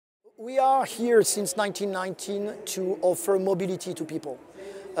We are here since 1919 to offer mobility to people.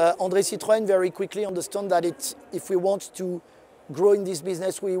 André Citroën very quickly understood that if we want to grow in this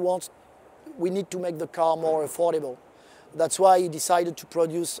business, we need to make the car more affordable. That's why he decided to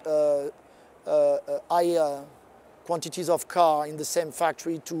produce high quantities of car in the same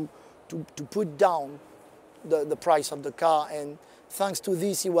factory to put down the price of the car. And thanks to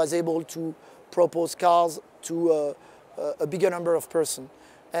this, he was able to propose cars to a bigger number of persons.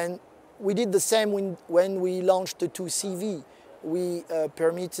 And we did the same when we launched the 2 CV. We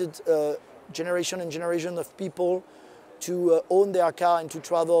permitted generation and generation of people to own their car and to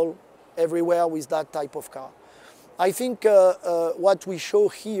travel everywhere with that type of car. I think what we show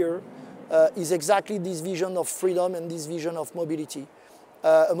here is exactly this vision of freedom and this vision of mobility,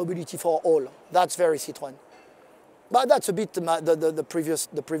 a mobility for all. That's very Citroën. But that's a bit the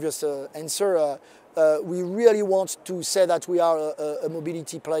previous answer. We really want to say that we are a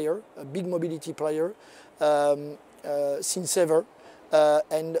mobility player, a big mobility player, since ever.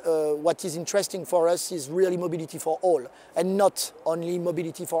 And what is interesting for us is really mobility for all, and not only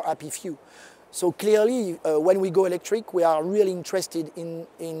mobility for happy few. So clearly, when we go electric, we are really interested in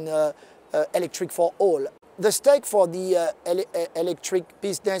electric for all. The stake for the electric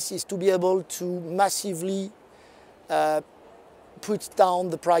business is to be able to massively put down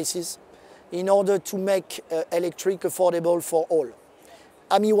the prices in order to make electric affordable for all.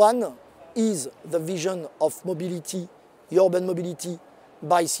 AMI 1 is the vision of mobility, urban mobility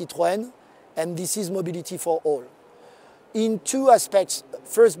by Citroën, and this is mobility for all. In 2 aspects.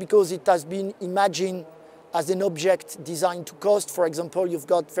 First, because it has been imagined as an object designed to cost. For example, you've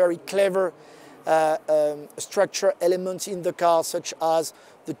got very clever structure elements in the car, such as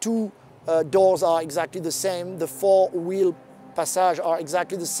the 2 doors are exactly the same, the 4-wheel passage are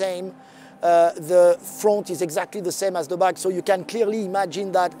exactly the same, the front is exactly the same as the back, so you can clearly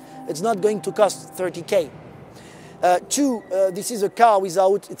imagine that it's not going to cost 30K. 2, this is a car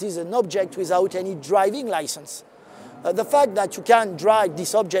it is an object without any driving license. The fact that you can drive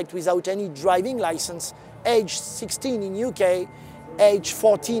this object without any driving license, age 16 in UK, age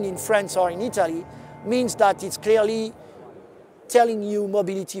 14 in France or in Italy, means that it's clearly telling you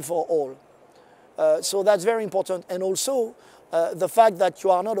mobility for all. So that's very important. And also the fact that you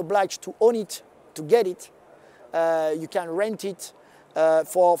are not obliged to own it to get it. You can rent it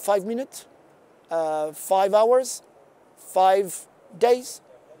for 5 minutes, 5 hours, 5 days,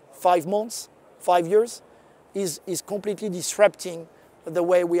 5 months, 5 years, is completely disrupting the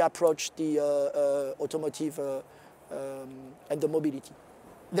way we approach the automotive and the mobility.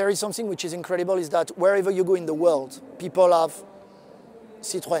 There is something which is incredible, is that wherever you go in the world, people have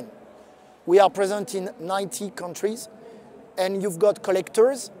Citroën. We are present in 90 countries, and you've got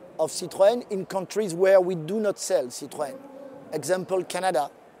collectors of Citroën in countries where we do not sell Citroën. Example, Canada.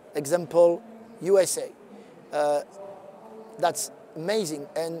 Example, USA. That's amazing.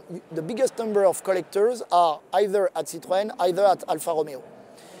 And the biggest number of collectors are either at Citroën, either at Alfa Romeo.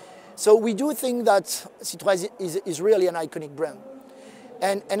 So we do think that Citroën is really an iconic brand.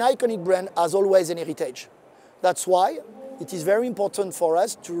 And an iconic brand has always an heritage. That's why it is very important for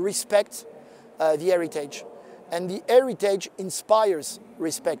us to respect the heritage. And the heritage inspires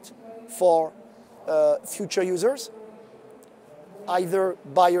respect for future users, either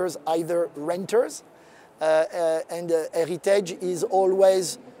buyers, either renters. And heritage is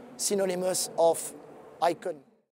always synonymous of icon.